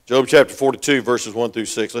Job chapter 42, verses 1 through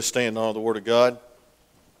 6. Let's stand on the Word of God.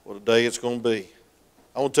 What a day it's going to be.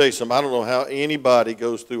 I want to tell you something. I don't know how anybody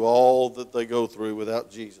goes through all that they go through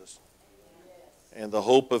without Jesus and the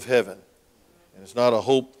hope of heaven. And it's not a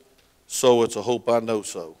hope so, it's a hope I know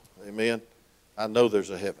so. Amen. I know there's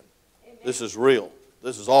a heaven. This is real.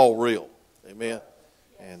 This is all real. Amen.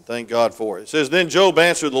 And thank God for it. It says, Then Job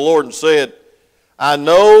answered the Lord and said, I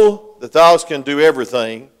know that thou can do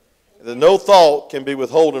everything, and that no thought can be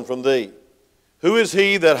withholden from thee. Who is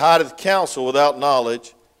he that hideth counsel without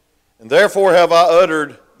knowledge? And therefore have I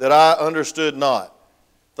uttered that I understood not.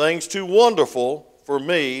 Things too wonderful for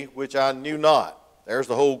me which I knew not. There's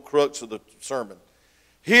the whole crux of the sermon.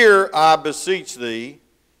 Hear, I beseech thee,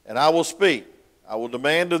 and I will speak. I will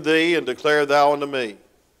demand of thee, and declare thou unto me.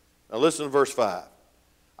 Now listen to verse 5.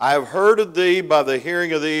 I have heard of thee by the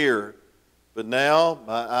hearing of the ear, but now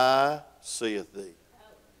my eye seeth thee.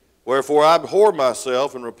 Wherefore I abhor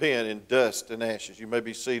myself and repent in dust and ashes. You may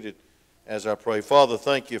be seated as I pray. Father,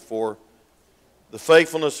 thank you for the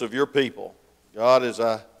faithfulness of your people. God, as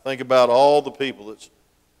I think about all the people that's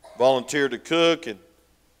volunteered to cook and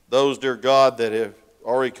those, dear God, that have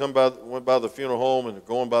already went by the funeral home and are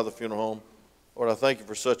going by the funeral home, Lord, I thank you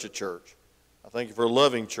for such a church. I thank you for a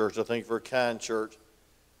loving church. I thank you for a kind church.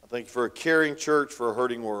 I thank you for a caring church for a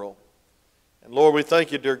hurting world. And Lord, we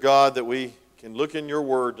thank you, dear God, that we can look in your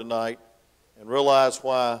word tonight and realize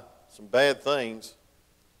why some bad things,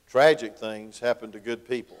 tragic things, happen to good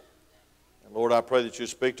people. And Lord, I pray that you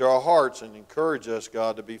speak to our hearts and encourage us,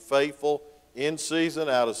 God, to be faithful in season,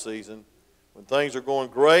 out of season, when things are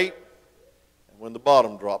going great and when the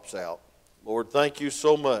bottom drops out. Lord, thank you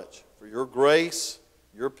so much for your grace,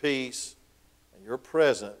 your peace, and your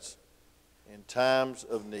presence in times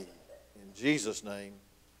of need. In Jesus' name,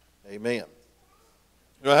 amen.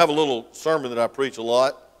 You know, I have a little sermon that I preach a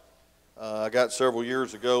lot. I got several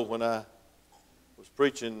years ago when I was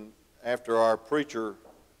preaching after our preacher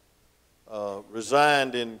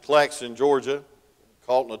resigned in Claxton, Georgia,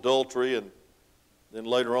 caught in adultery, and then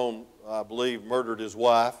later on, I believe, murdered his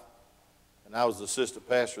wife. And I was the assistant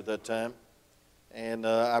pastor at that time. And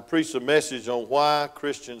I preached a message on why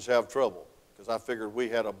Christians have trouble, because I figured we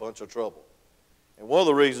had a bunch of trouble. And one of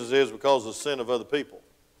the reasons is because of the sin of other people.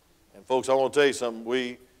 And folks, I want to tell you something.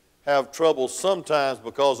 We have trouble sometimes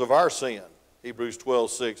because of our sin. Hebrews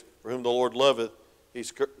 12:6, for whom the Lord loveth, he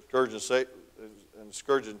scourges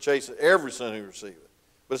and chastens every son who receiveth.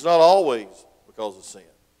 But it's not always because of sin.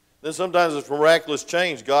 Then sometimes it's miraculous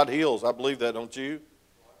change. God heals. I believe that, don't you?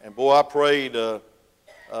 And boy, I prayed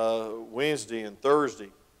Wednesday and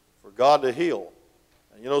Thursday for God to heal.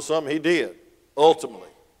 And you know something? He did, ultimately.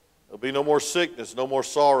 There'll be no more sickness, no more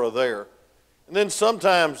sorrow there. And then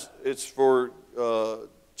sometimes it's for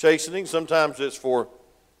chastening, sometimes it's for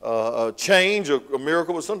a change, a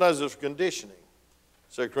miracle, but sometimes it's for conditioning.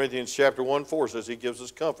 2 Corinthians chapter 1:4 says he gives us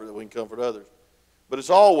comfort that we can comfort others. But it's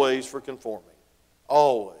always for conforming.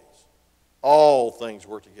 Always. All things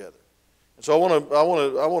work together. And so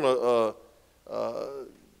I want to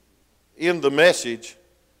end the message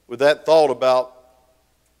with that thought about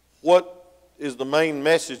what is the main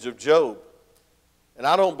message of Job. And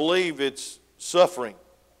I don't believe it's suffering.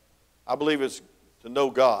 I believe it's to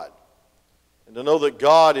know God. And to know that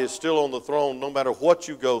God is still on the throne no matter what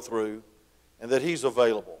you go through, and that he's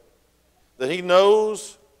available. That he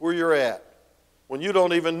knows where you're at when you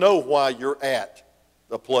don't even know why you're at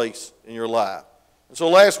the place in your life. And so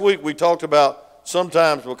last week we talked about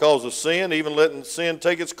sometimes because of sin, even letting sin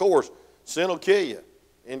take its course. Sin will kill you.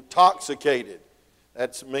 Intoxicated.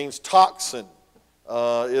 That means toxin.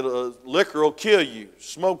 Liquor will kill you.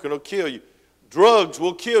 Smoking will kill you. Drugs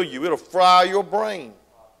will kill you. It'll fry your brain.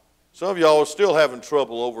 Some of y'all are still having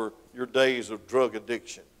trouble over your days of drug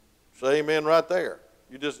addiction. Say amen right there.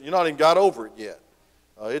 You're not even got over it yet.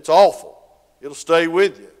 It's awful. It'll stay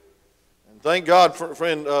with you. And thank God,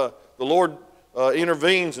 friend, the Lord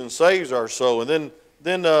intervenes and saves our soul. And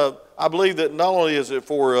then I believe that not only is it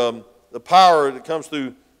for the power that comes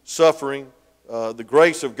through suffering, the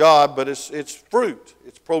grace of God, but it's fruit.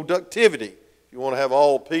 It's productivity. If you want to have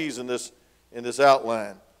all P's in this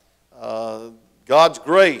outline. God's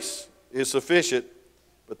grace is sufficient,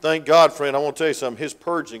 but thank God, friend, I want to tell you something. His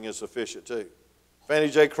purging is sufficient too. Fannie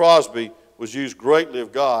J. Crosby was used greatly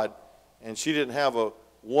of God, and she didn't have a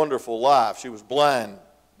wonderful life. She was blind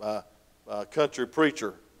by a country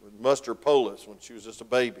preacher with Mustard Polis when she was just a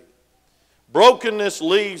baby. Brokenness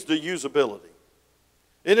leads to usability.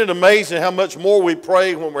 Isn't it amazing how much more we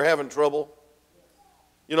pray when we're having trouble?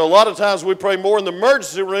 You know, a lot of times we pray more in the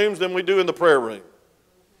emergency rooms than we do in the prayer room.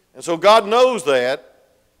 And so God knows that,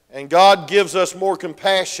 and God gives us more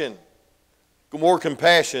compassion. more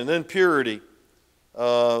compassion, and then purity.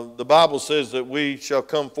 The Bible says that we shall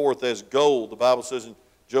come forth as gold. The Bible says in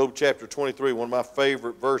Job chapter 23, one of my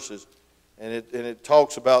favorite verses, and it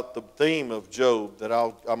talks about the theme of Job that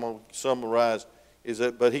I'm going to summarize, is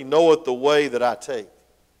that, but he knoweth the way that I take.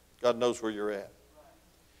 God knows where you're at.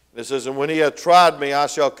 And it says, and when he hath tried me, I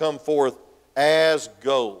shall come forth as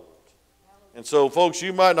gold. And so, folks,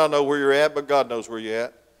 you might not know where you're at, but God knows where you're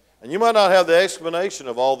at. And you might not have the explanation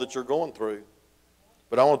of all that you're going through.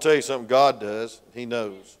 But I want to tell you something God does. He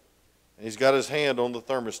knows. And he's got his hand on the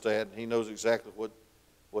thermostat, and he knows exactly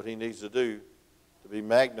what he needs to do to be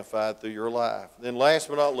magnified through your life. Then last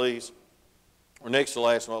but not least, or next to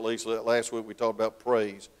last but not least, last week we talked about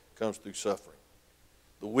praise comes through suffering.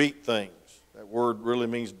 The weak things. That word really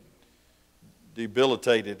means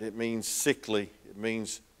debilitated. It means sickly. It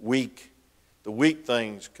means weak. The weak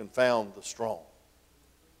things confound the strong.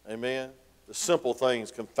 Amen? The simple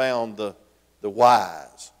things confound the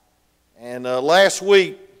wise. And last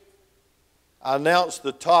week, I announced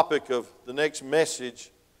the topic of the next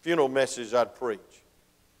message, funeral message I'd preach.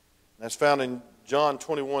 And that's found in John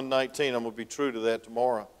 21:19. I'm going to be true to that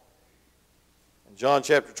tomorrow. In John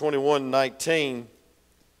chapter 21:19,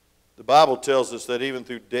 the Bible tells us that even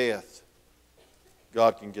through death,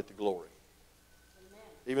 God can get the glory. Amen.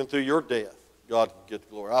 Even through your death, God can get the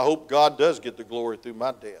glory. I hope God does get the glory through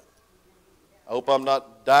my death. I hope I'm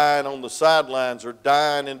not dying on the sidelines or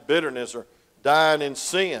dying in bitterness or dying in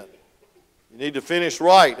sin. You need to finish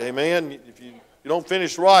right, amen? If you don't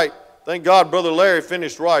finish right, thank God Brother Larry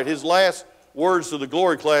finished right. His last words to the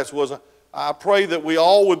glory class was, I pray that we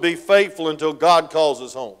all would be faithful until God calls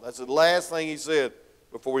us home. That's the last thing he said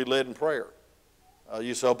before he led in prayer.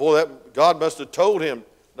 You say, oh, boy, God must have told him.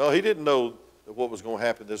 No, he didn't know what was going to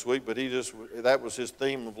happen this week, but that was his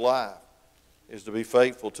theme of life, is to be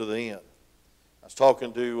faithful to the end. I was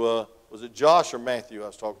talking to, was it Josh or Matthew I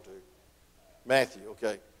was talking to? Matthew,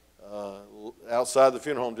 okay. Outside the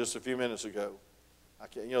funeral home just a few minutes ago.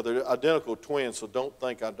 They're identical twins, so don't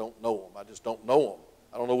think I don't know them. I just don't know them.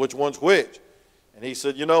 I don't know which one's which. And he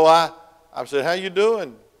said, I said, how you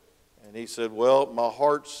doing? And he said, well, my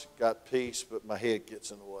heart's got peace, but my head gets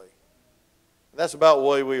in the way. And that's about the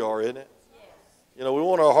way we are, isn't it? Yes. We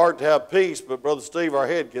want our heart to have peace, but Brother Steve, our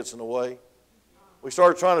head gets in the way. We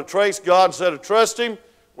start trying to trace God instead of trust him.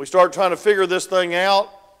 We start trying to figure this thing out.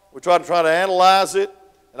 We try to analyze it.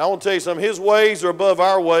 And I want to tell you something. His ways are above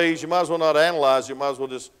our ways. You might as well not analyze. You might as well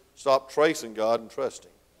just stop tracing God and trust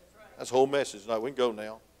him. That's the whole message tonight. We can go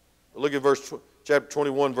now. But look at chapter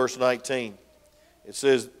 21, verse 19. It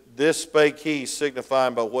says, this spake he,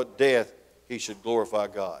 signifying by what death he should glorify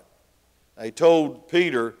God. Now, he told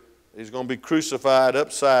Peter that he's going to be crucified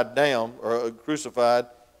upside down, or crucified,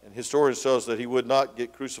 and historians tell us that he would not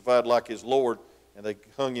get crucified like his Lord, and they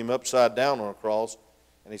hung him upside down on a cross.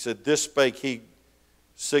 And he said, this spake he,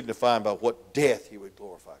 signifying by what death he would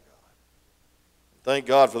glorify God. Thank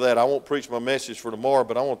God for that. I won't preach my message for tomorrow,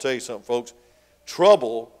 but I want to tell you something, folks.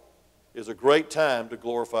 Trouble is a great time to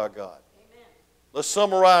glorify God. Amen. Let's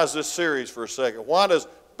summarize this series for a second. Why does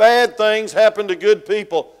bad things happen to good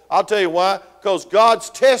people? I'll tell you why. Because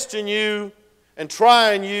God's testing you and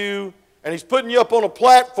trying you, and he's putting you up on a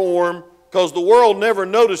platform because the world never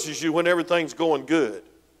notices you when everything's going good.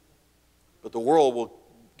 But the world will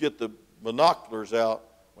get the binoculars out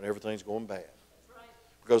when everything's going bad.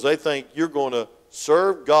 Because they think you're going to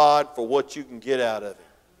serve God for what you can get out of him.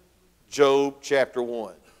 Job chapter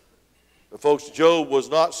 1. But folks, Job was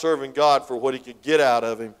not serving God for what he could get out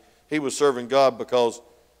of him. He was serving God because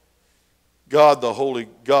God, the holy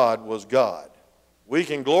God, was God. We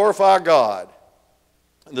can glorify God.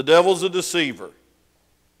 And the devil's a deceiver.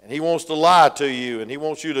 And he wants to lie to you, and he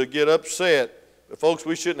wants you to get upset. But folks,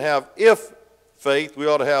 we shouldn't have if faith. We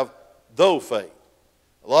ought to have though faith.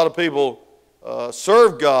 A lot of people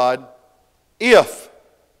serve God if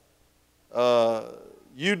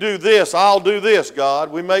you do this, I'll do this,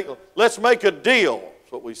 God. Let's make a deal.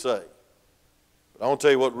 That's what we say. But I want to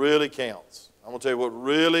tell you what really counts. I want to tell you what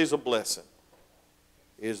really is a blessing.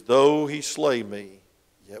 Is though he slay me,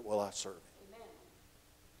 yet will I serve him. Amen.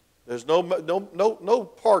 There's no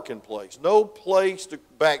parking place, no place to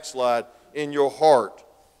backslide in your heart.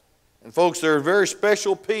 And folks, there are very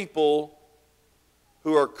special people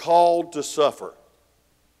who are called to suffer.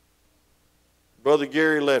 Brother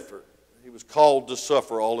Gary Ledford, he was called to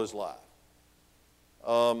suffer all his life.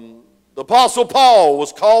 The Apostle Paul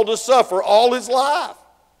was called to suffer all his life.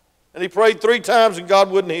 And he prayed 3 times and God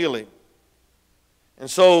wouldn't heal him. And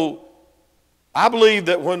so I believe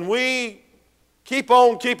that when we keep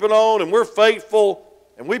on keeping on and we're faithful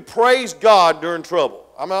and we praise God during trouble.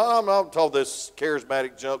 I'm not talking this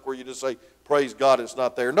charismatic junk where you just say, praise God it's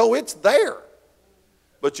not there. No, it's there.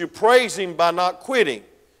 But you praise Him by not quitting.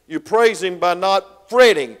 You praise Him by not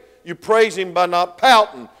fretting. You praise Him by not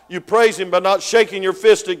pouting. You praise Him by not shaking your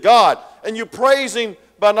fist at God. And you praise Him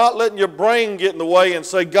by not letting your brain get in the way and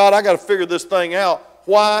say, God, I got to figure this thing out.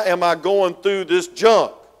 Why am I going through this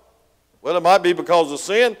junk? Well, it might be because of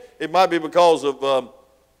sin. It might be because of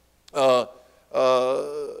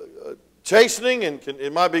chastening, and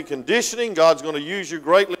it might be conditioning. God's going to use you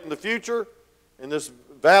greatly in the future in this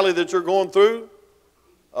valley that you're going through.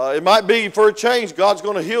 It might be for a change. God's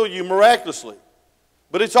going to heal you miraculously.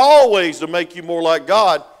 But it's always to make you more like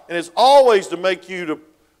God, and it's always to make you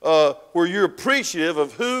to where you're appreciative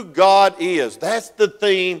of who God is. That's the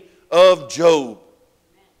theme of Job,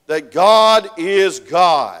 that God is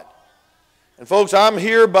God. And folks, I'm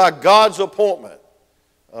here by God's appointment.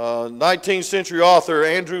 19th century author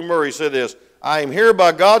Andrew Murray said this, I am here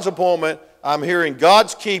by God's appointment, I'm here in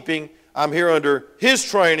God's keeping, I'm here under His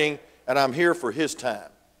training, and I'm here for His time.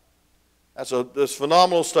 That's a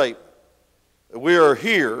phenomenal statement. We are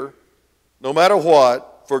here, no matter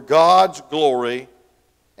what, for God's glory.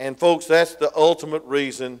 And folks, that's the ultimate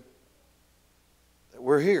reason that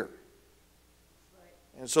we're here.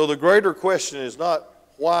 And so the greater question is not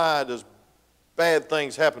why does bad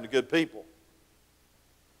things happen to good people.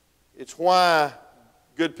 It's why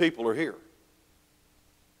good people are here.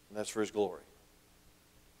 And that's for His glory.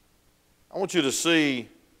 I want you to see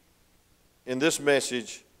in this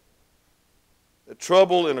message that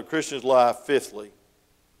trouble in a Christian's life, fifthly,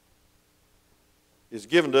 is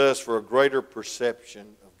given to us for a greater perception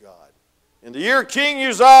of God. In the year King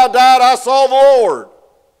Uzziah died, I saw the Lord.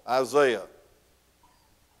 Isaiah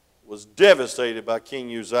was devastated by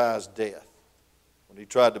King Uzziah's death when he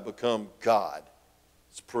tried to become God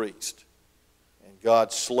as priest. And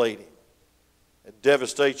God slayed him. It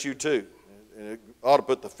devastates you too. And it ought to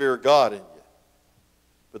put the fear of God in you.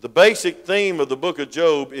 But the basic theme of the book of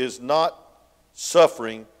Job is not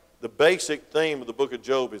suffering. The basic theme of the book of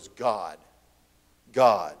Job is God.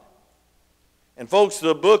 God. And folks,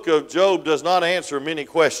 the book of Job does not answer many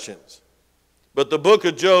questions. But the book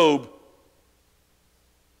of Job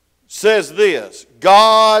says this,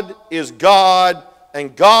 God is God,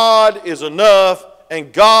 and God is enough,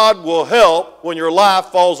 and God will help when your life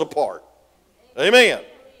falls apart. Amen.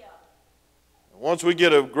 Once we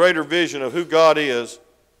get a greater vision of who God is,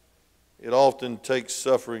 it often takes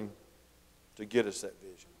suffering to get us that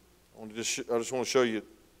vision. I just want to show you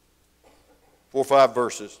 4 or 5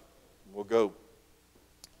 verses. We'll go.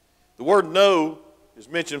 The word no is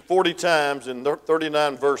mentioned 40 times in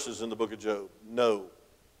 39 verses in the book of Job. No.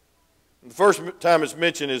 And the first time it's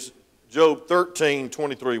mentioned is Job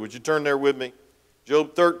 13:23. Would you turn there with me?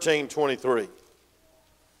 Job 13:23.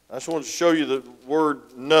 I just want to show you the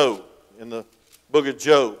word no in the book of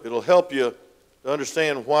Job. It'll help you to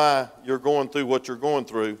understand why you're going through what you're going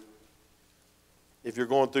through if you're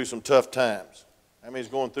going through some tough times. How many's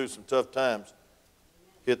going through some tough times?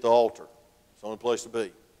 Hit the altar. It's the only place to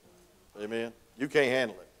be. Amen? You can't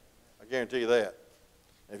handle it. I guarantee you that.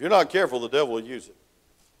 And if you're not careful, the devil will use it.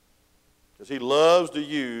 Because he loves to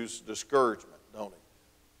use discouragement, don't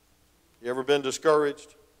he? You ever been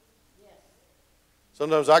discouraged? Yes.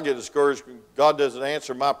 Sometimes I get discouraged when God doesn't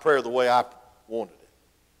answer my prayer the way I wanted it.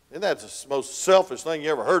 Isn't that the most selfish thing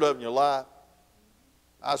you ever heard of in your life?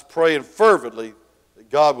 I was praying fervently that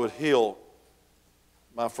God would heal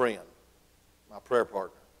my friend, my prayer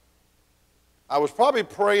partner. I was probably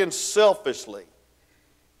praying selfishly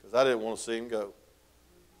because I didn't want to see him go.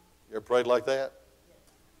 You ever prayed like that?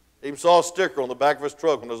 Even saw a sticker on the back of his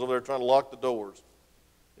truck when I was over there trying to lock the doors.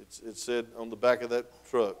 It said on the back of that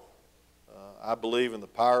truck, I believe in the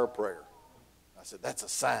power of prayer. I said, that's a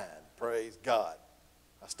sign. Praise God.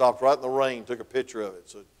 I stopped right in the rain, took a picture of it,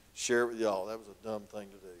 so share it with y'all. That was a dumb thing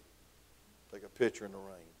to do. Take a picture in the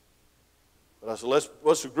rain. But I said,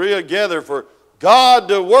 let's agree together for God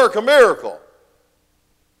to work a miracle.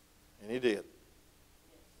 And He did.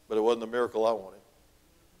 But it wasn't the miracle I wanted.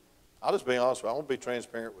 I'll just be honest with you. I won't be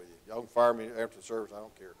transparent with you. Y'all can fire me after the service. I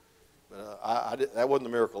don't care. But that wasn't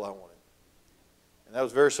the miracle I wanted. And that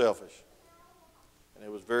was very selfish. And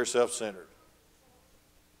it was very self-centered.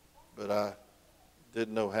 But I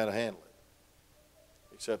didn't know how to handle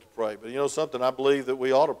it except to pray. But you know something? I believe that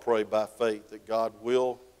we ought to pray by faith that God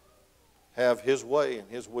will have His way and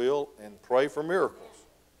His will and pray for miracles.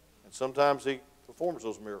 And sometimes He performs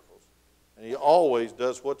those miracles. And He always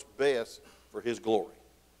does what's best for His glory.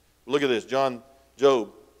 Look at this, Job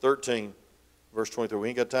 13, verse 23. We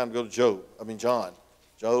ain't got time to go to John.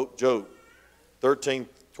 Job 13,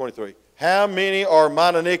 23. How many are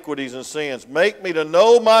mine iniquities and sins? Make me to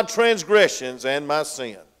know my transgressions and my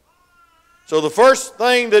sin. So the first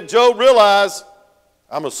thing that Job realized,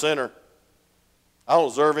 I'm a sinner. I don't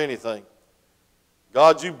deserve anything.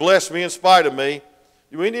 God, you blessed me in spite of me.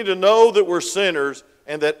 We need to know that we're sinners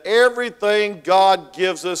and that everything God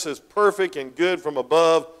gives us is perfect and good from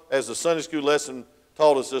above, as the Sunday school lesson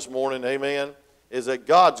taught us this morning, amen, is that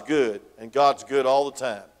God's good, and God's good all the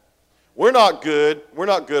time. We're not good. We're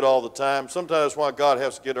not good all the time. Sometimes that's why God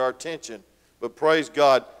has to get our attention. But praise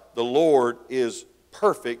God, the Lord is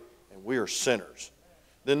perfect, and we are sinners.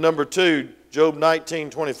 Then number 2, Job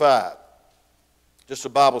 19:25. Just a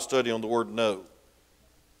Bible study on the word no.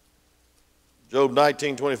 Job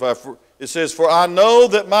 19:25. It says, "For I know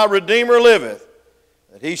that my Redeemer liveth,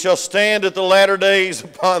 that he shall stand at the latter days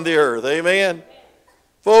upon the earth." Amen.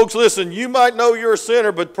 Folks, listen, you might know you're a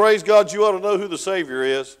sinner, but praise God, you ought to know who the Savior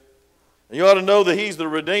is. And you ought to know that he's the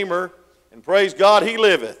Redeemer, and praise God, he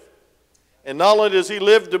liveth. And not only does he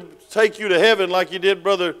live to take you to heaven like he did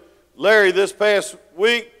Brother Larry this past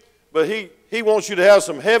week, but he wants you to have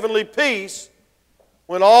some heavenly peace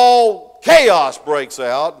when all chaos breaks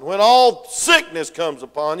out, when all sickness comes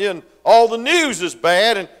upon you, and all the news is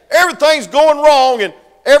bad, and everything's going wrong, and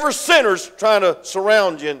every sinner's trying to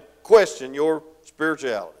surround you and question your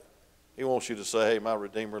spirituality. He wants you to say, hey, my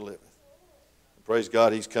Redeemer liveth. And praise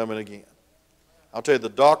God, he's coming again. I'll tell you, the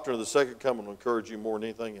doctrine of the second coming will encourage you more than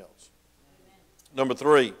anything else. Number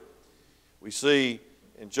 3, we see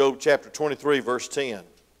in Job chapter 23, verse 10.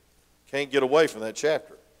 Can't get away from that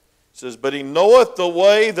chapter. It says, "But he knoweth the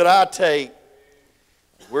way that I take.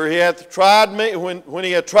 Where he hath tried me, when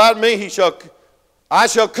he hath tried me, I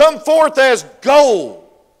shall come forth as gold."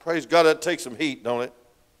 Praise God, that takes some heat, don't it?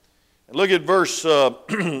 And look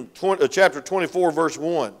at chapter 24, verse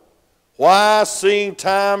 1. "Why, seeing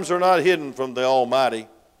times are not hidden from the Almighty?"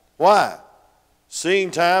 Why?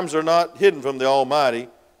 Seeing times are not hidden from the Almighty.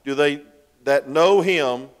 Do they that know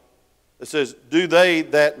him, it says, do they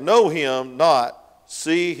that know him not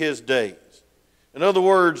see his days? In other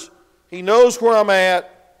words, he knows where I'm at,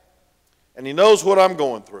 and he knows what I'm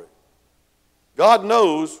going through. God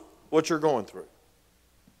knows what you're going through,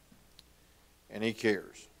 and he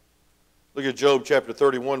cares. Look at Job chapter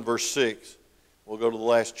 31, verse 6. We'll go to the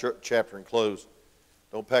last chapter and close.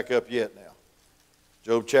 Don't pack up yet now.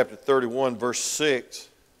 Job chapter 31, verse 6.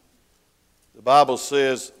 The Bible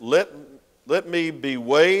says, let me be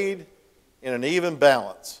weighed in an even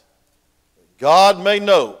balance. God may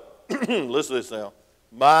know, listen to this now,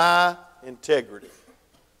 my integrity.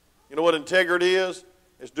 You know what integrity is?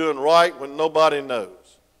 It's doing right when nobody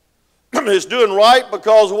knows. It's doing right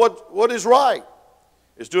because what is right.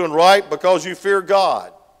 It's doing right because you fear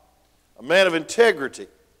God. A man of integrity.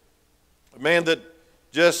 A man that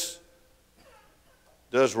just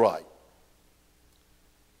does right.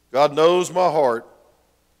 God knows my heart,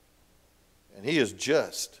 and he is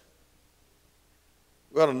just.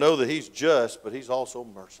 We've got to know that he's just, but he's also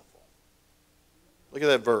merciful. Look at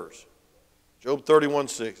that verse. Job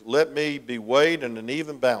 31:6. "Let me be weighed in an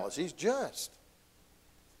even balance." He's just.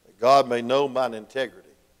 That God may know mine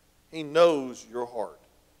integrity. He knows your heart.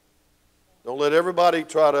 Don't let everybody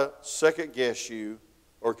try to second guess you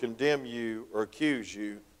or condemn you or accuse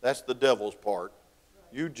you. That's the devil's part.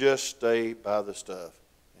 You just stay by the stuff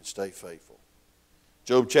and stay faithful.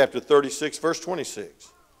 Job chapter 36, verse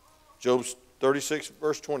 26. Job 36,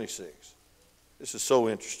 verse 26. This is so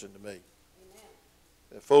interesting to me.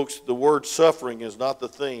 Folks, the word suffering is not the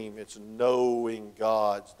theme. It's knowing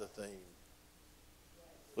God's the theme.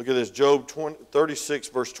 Look at this, Job 36,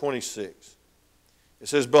 verse 26. It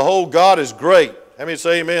says, "Behold, God is great." How many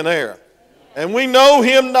say amen there? Amen. "And we know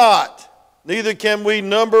him not, neither can we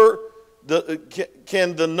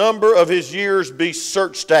can the number of his years be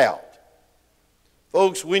searched out."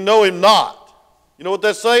 Folks, we know him not. You know what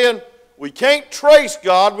that's saying? We can't trace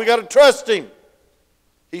God. We got to trust him.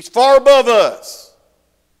 He's far above us.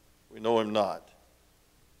 We know him not.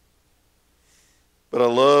 But I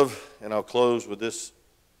love, and I'll close with this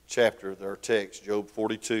chapter, our text, Job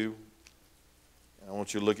 42. And I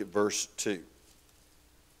want you to look at verse 2.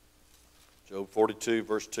 Job 42,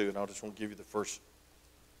 verse 2. And I just want to give you the first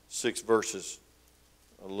 6 verses,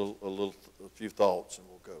 a few thoughts, and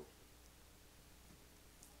we'll go.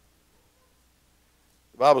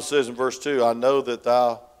 The Bible says in verse 2, "I know that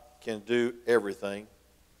thou canst do everything,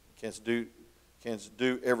 canst do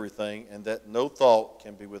everything, and that no thought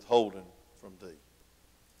can be withholden from thee."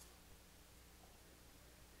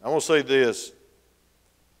 I want to say this.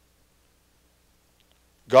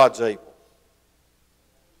 God's able.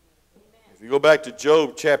 If you go back to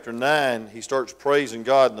Job chapter 9, he starts praising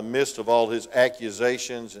God in the midst of all his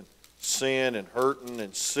accusations and sin and hurting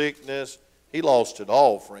and sickness. He lost it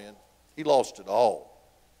all, friend. He lost it all.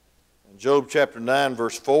 In Job chapter 9,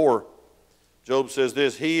 verse 4, Job says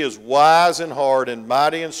this, He is wise in heart and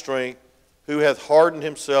mighty in strength, who hath hardened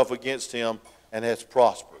himself against him and hath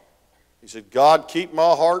prospered. He said, God, keep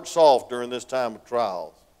my heart soft during this time of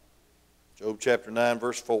trials. Job chapter 9,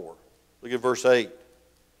 verse 4. Look at verse 8. It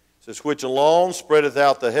says, Which alone spreadeth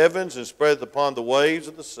out the heavens and spreadeth upon the waves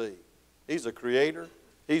of the sea. He's a creator.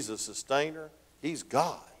 He's a sustainer. He's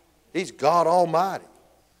God. He's God Almighty.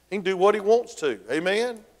 He can do what He wants to.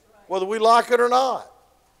 Amen? Whether we like it or not.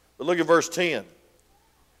 But look at verse 10.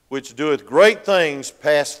 Which doeth great things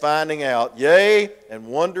past finding out, yea, and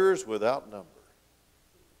wonders without number.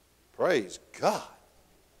 Praise God.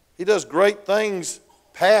 He does great things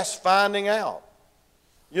past finding out.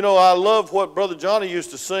 You know, I love what Brother Johnny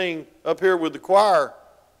used to sing up here with the choir.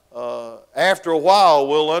 After a while,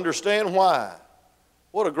 we'll understand why.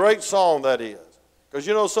 What a great song that is. Because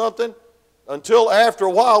you know something? Until after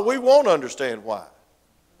a while, we won't understand why.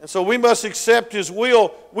 And so we must accept His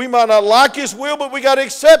will. We might not like His will, but we got to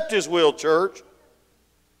accept His will, church.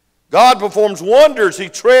 God performs wonders. He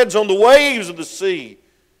treads on the waves of the sea.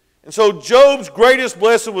 And so Job's greatest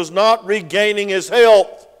blessing was not regaining his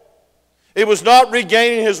health. It was not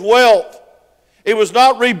regaining his wealth. It was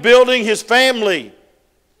not rebuilding his family.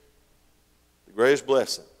 The greatest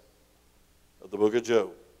blessing of the book of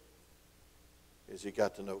Job is he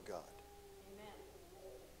got to know God. Amen.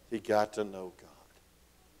 He got to know God.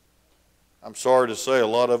 I'm sorry to say a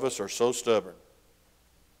lot of us are so stubborn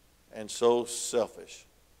and so selfish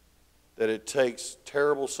that it takes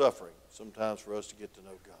terrible suffering sometimes for us to get to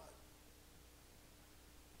know God.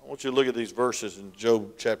 I want you to look at these verses in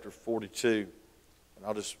Job chapter 42, and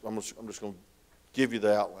I'm just going to give you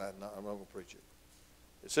the outline. I'm not going to preach it.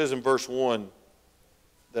 It says in verse 1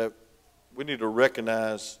 that we need to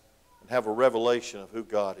recognize and have a revelation of who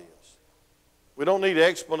God is. We don't need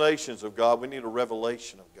explanations of God. We need a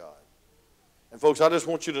revelation of God. And folks, I just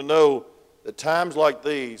want you to know that times like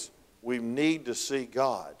these, we need to see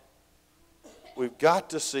God. We've got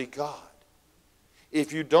to see God.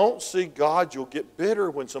 If you don't see God, you'll get bitter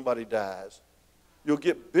when somebody dies. You'll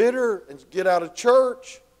get bitter and get out of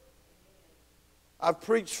church. I've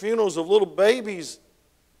preached funerals of little babies.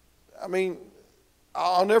 I mean,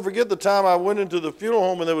 I'll never forget the time I went into the funeral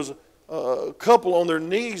home and there was a couple on their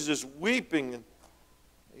knees just weeping.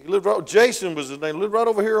 He lived right, Jason was his name, lived right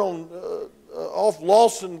over here on off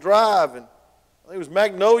Lawson Drive, and I think it was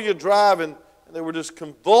Magnolia Drive, and there were just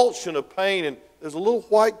convulsion of pain, and there's a little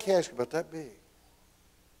white casket about that big.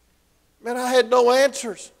 Man, I had no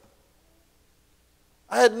answers.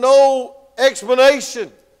 I had no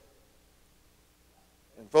explanation.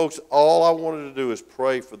 And folks, all I wanted to do is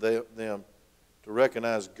pray for them to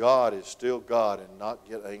recognize God is still God and not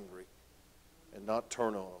get angry and not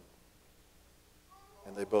turn on them.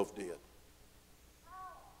 And they both did.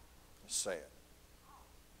 It's sad.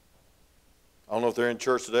 I don't know if they're in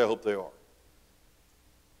church today. I hope they are.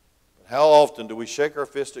 But how often do we shake our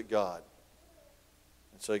fist at God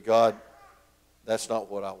and say, God, that's not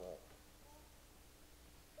what I want.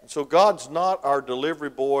 And so God's not our delivery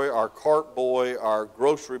boy, our cart boy, our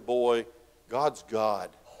grocery boy. God's God.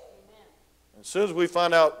 And as soon as we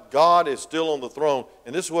find out God is still on the throne,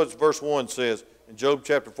 and this is what verse 1 says. In Job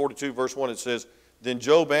chapter 42, verse 1, it says, Then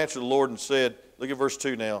Job answered the Lord and said, look at verse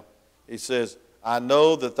 2 now. He says, I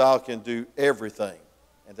know that thou can do everything,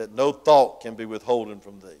 and that no thought can be withholden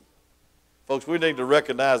from thee. Folks, we need to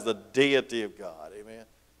recognize the deity of God. Amen.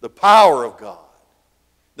 The power of God.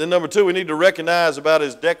 Then number 2, we need to recognize about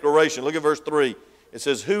His declaration. Look at verse 3. It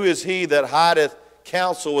says, Who is he that hideth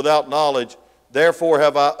counsel without knowledge? Therefore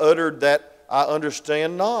have I uttered that I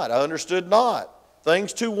understand not. I understood not.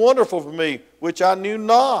 Things too wonderful for me, which I knew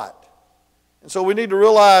not. And so we need to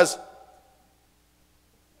realize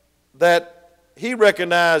that he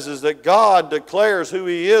recognizes that God declares who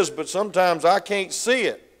He is, but sometimes I can't see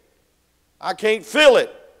it. I can't feel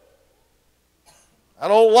it. I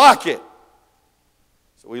don't like it.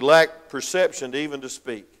 So we lack perception even to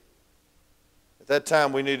speak. At that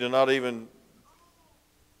time, we need to not even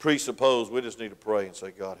presuppose. We just need to pray and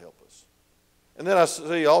say, God, help us. And then I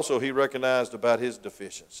see also he recognized about his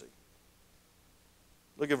deficiency.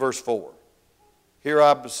 Look at verse 4. Here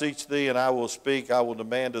I beseech thee, and I will speak. I will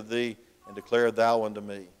demand of thee, and declare thou unto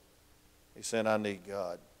me. He said, I need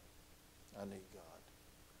God. I need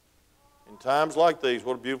God. In times like these,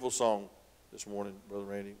 what a beautiful song this morning, Brother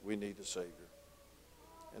Randy. We need the Savior.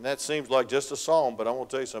 And that seems like just a song, but I want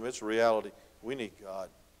to tell you something. It's a reality. We need God.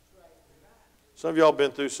 Some of y'all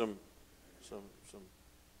been through some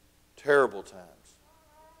terrible times,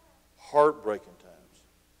 heartbreaking times.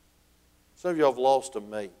 Some of y'all have lost a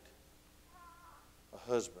mate, a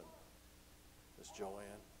husband, Miss Joanne.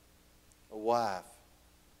 a wife,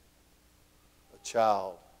 a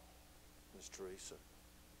child, Miss Teresa.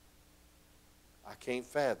 I can't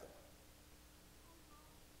fathom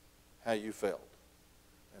how you felt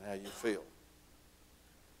and how you feel.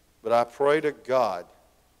 But I pray to God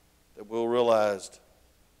that we'll realize,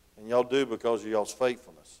 and y'all do because of y'all's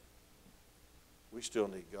faithfulness, we still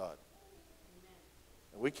need God.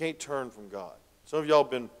 And we can't turn from God. Some of y'all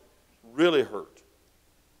have been really hurt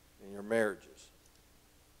in your marriages.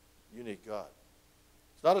 You need God.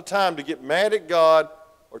 It's not a time to get mad at God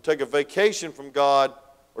or take a vacation from God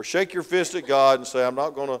or shake your fist at God and say, I'm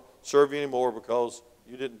not going to serve you anymore because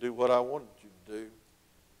you didn't do what I wanted you to do.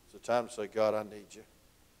 It's a time to say, God, I need you.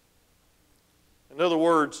 In other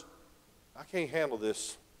words, I can't handle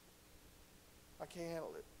this. I can't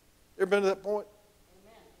handle it. You ever been to that point?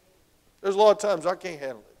 Amen. There's a lot of times I can't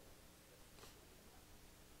handle it.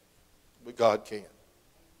 But God can.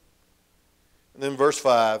 And then verse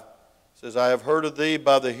 5 says, I have heard of thee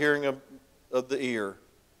by the hearing of the ear,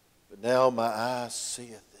 but now my eye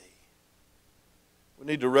seeth thee. We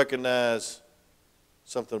need to recognize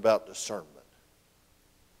something about discernment.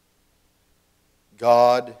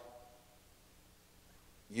 God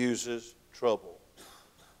uses trouble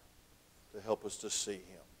to help us to see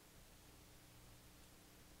Him.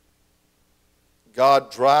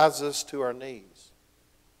 God drives us to our knees.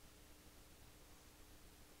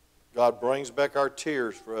 God brings back our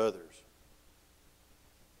tears for others.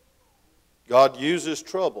 God uses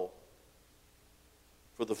trouble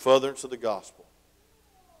for the furtherance of the gospel.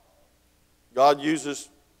 God uses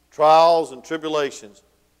trials and tribulations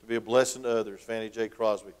to be a blessing to others. Fannie J.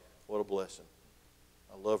 Crosby, what a blessing.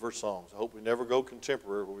 I love her songs. I hope we never go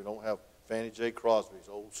contemporary where we don't have Fannie J. Crosby's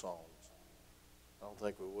old songs. I don't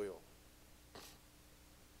think we will.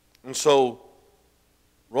 And so,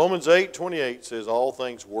 Romans 8:28 says, all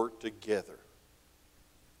things work together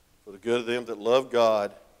for the good of them that love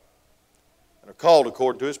God and are called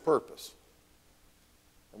according to His purpose.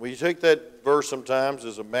 And we take that verse sometimes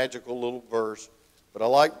as a magical little verse, but I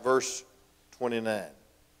like verse 29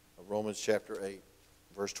 of Romans chapter 8,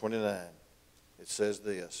 verse 29. It says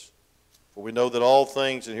this, for we know that all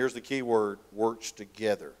things, and here's the key word, works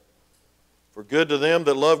together. For good to them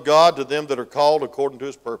that love God, to them that are called according to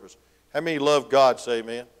His purpose. How many love God? Say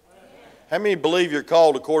amen. How many believe you're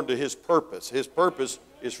called according to His purpose? His purpose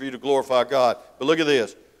is for you to glorify God. But look at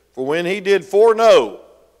this. For when He did foreknow,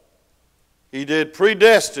 He did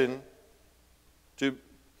predestine to,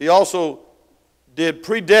 He also did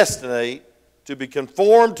predestinate to be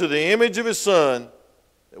conformed to the image of His Son,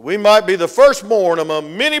 that we might be the firstborn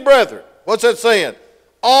among many brethren. What's that saying?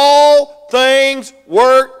 All things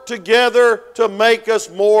work together to make us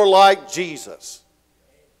more like Jesus.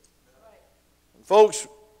 And folks,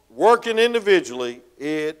 working individually,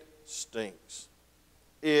 it stinks.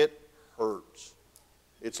 It hurts.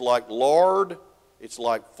 It's like lard. It's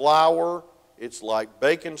like flour. It's like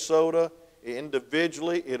baking soda.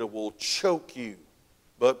 Individually, it will choke you.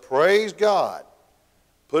 But praise God,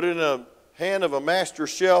 put it in a hand of a master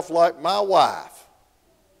chef like my wife.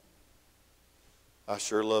 I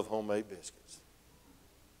sure love homemade biscuits.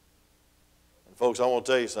 And folks, I want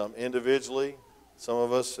to tell you something. Individually, some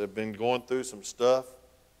of us have been going through some stuff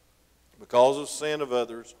because of sin of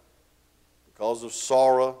others, because of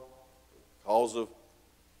sorrow, because of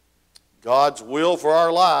God's will for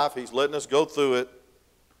our life. He's letting us go through it.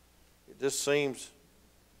 It just seems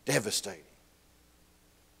devastating.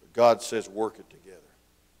 But God says, work it together.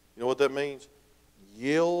 You know what that means?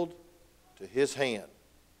 Yield to His hand.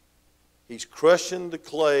 He's crushing the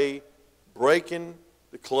clay, breaking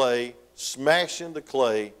the clay, smashing the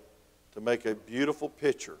clay to make a beautiful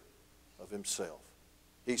picture of Himself.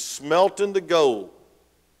 He's smelting the gold.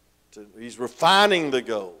 He's refining the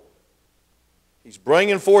gold. He's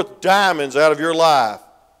bringing forth diamonds out of your life.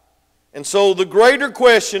 And so the greater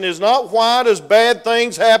question is not why does bad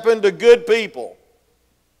things happen to good people,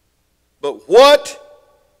 but what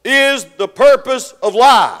is the purpose of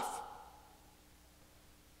life?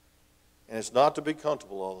 And it's not to be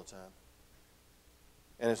comfortable all the time.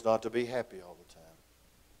 And it's not to be happy all the time.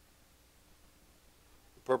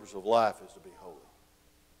 The purpose of life is to be holy.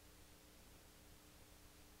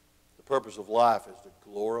 The purpose of life is to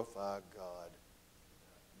glorify God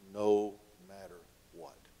no matter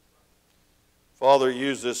what. Father,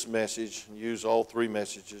 use this message and use all three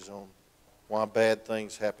messages on why bad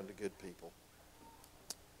things happen to good people.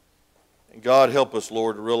 And God, help us,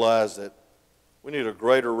 Lord, to realize that we need a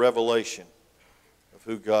greater revelation of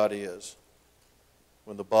who God is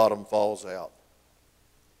when the bottom falls out,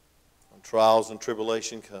 when trials and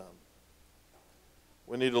tribulation come.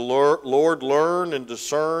 We need to, Lord, learn and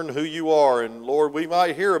discern who you are. And Lord, we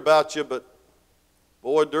might hear about you, but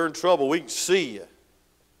boy, during trouble, we can see you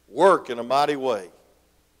work in a mighty way.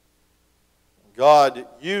 God,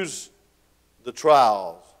 use the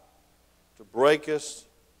trials to break us,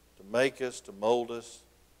 to make us, to mold us,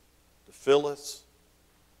 to fill us,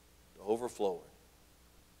 to overflowing.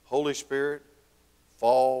 Holy Spirit,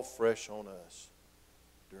 fall fresh on us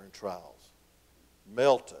during trials.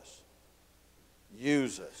 Melt us.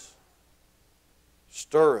 Use us.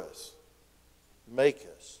 Stir us. Make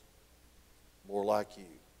us more like you.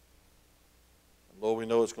 And Lord, we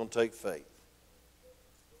know it's going to take faith.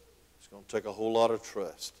 It's going to take a whole lot of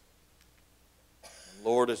trust. And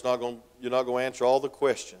Lord, you're not going to answer all the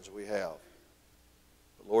questions we have.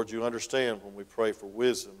 But Lord, you understand when we pray for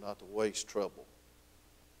wisdom not to waste trouble.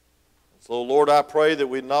 And so, Lord, I pray that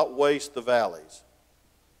we not waste the valleys.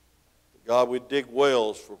 That God, we dig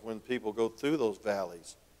wells for when people go through those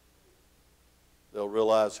valleys, they'll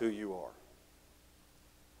realize who you are.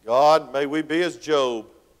 God, may we be as Job,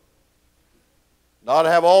 not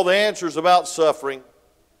have all the answers about suffering,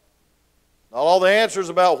 not all the answers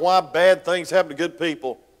about why bad things happen to good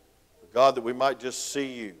people, but God, that we might just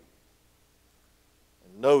see you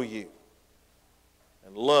and know you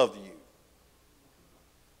and love you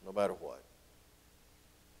no matter what.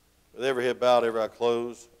 With every head bowed, every eye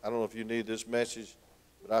closed, I don't know if you need this message,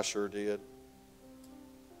 but I sure did.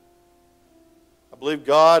 I believe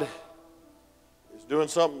God is doing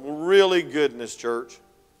something really good in this church.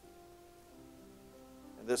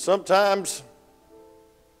 And that sometimes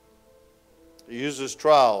He uses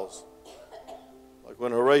trials. Like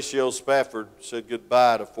when Horatio Spafford said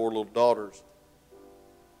goodbye to 4 little daughters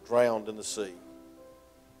drowned in the sea.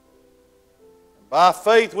 And by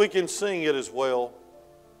faith we can sing it as well.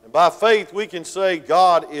 And by faith we can say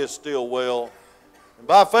God is still well. And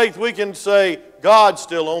by faith we can say God's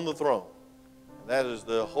still on the throne. And that is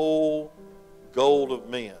the whole goal of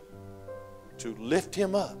men, to lift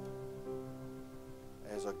Him up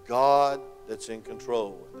as a God that's in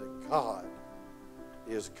control, and that God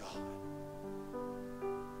is God.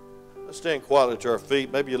 Let's stand quietly to our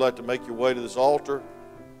feet. Maybe you'd like to make your way to this altar.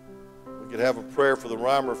 We could have a prayer for the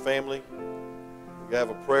Reimer family. We could have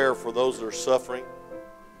a prayer for those that are suffering.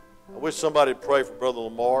 I wish somebody would pray for Brother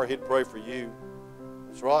Lamar. He'd pray for you.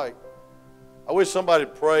 That's right. I wish somebody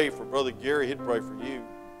would pray for Brother Gary. He'd pray for you.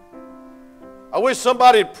 I wish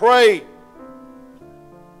somebody would pray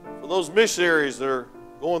for those missionaries that are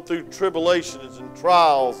going through tribulations and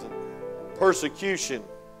trials and persecution.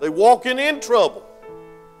 They walking in trouble.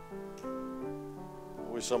 I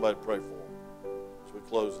wish somebody would pray for them as we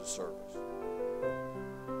close this service.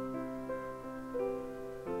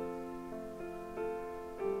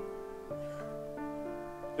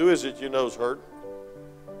 Who is it you know is hurt?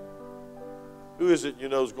 Who is it you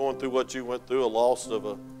know is going through what you went through, a loss of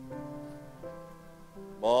a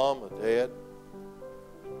mom, a dad?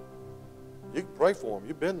 You can pray for them.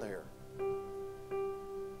 You've been there.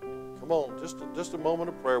 Come on, just a moment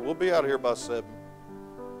of prayer. We'll be out here by 7.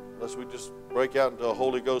 Unless we just break out into a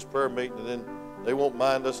Holy Ghost prayer meeting, and then they won't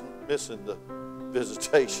mind us missing the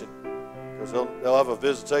visitation, because they'll have a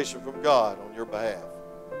visitation from God on your behalf.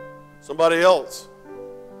 Somebody else,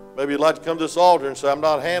 maybe you'd like to come to this altar and say, I'm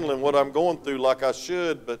not handling what I'm going through like I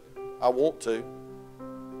should, but I want to.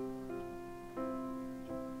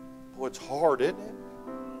 Boy, it's hard, isn't it?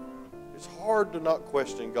 It's hard to not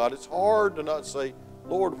question God. It's hard to not say,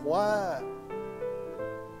 Lord, why?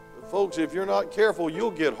 But folks, if you're not careful,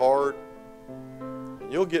 you'll get hard,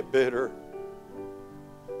 and you'll get bitter.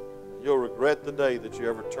 You'll regret the day that you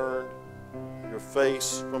ever turned your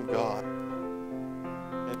face from God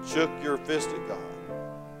and shook your fist at God.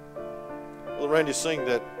 Well, Randy, sing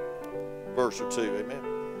that verse or two, amen.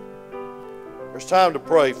 There's time to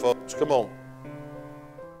pray, folks. Come on.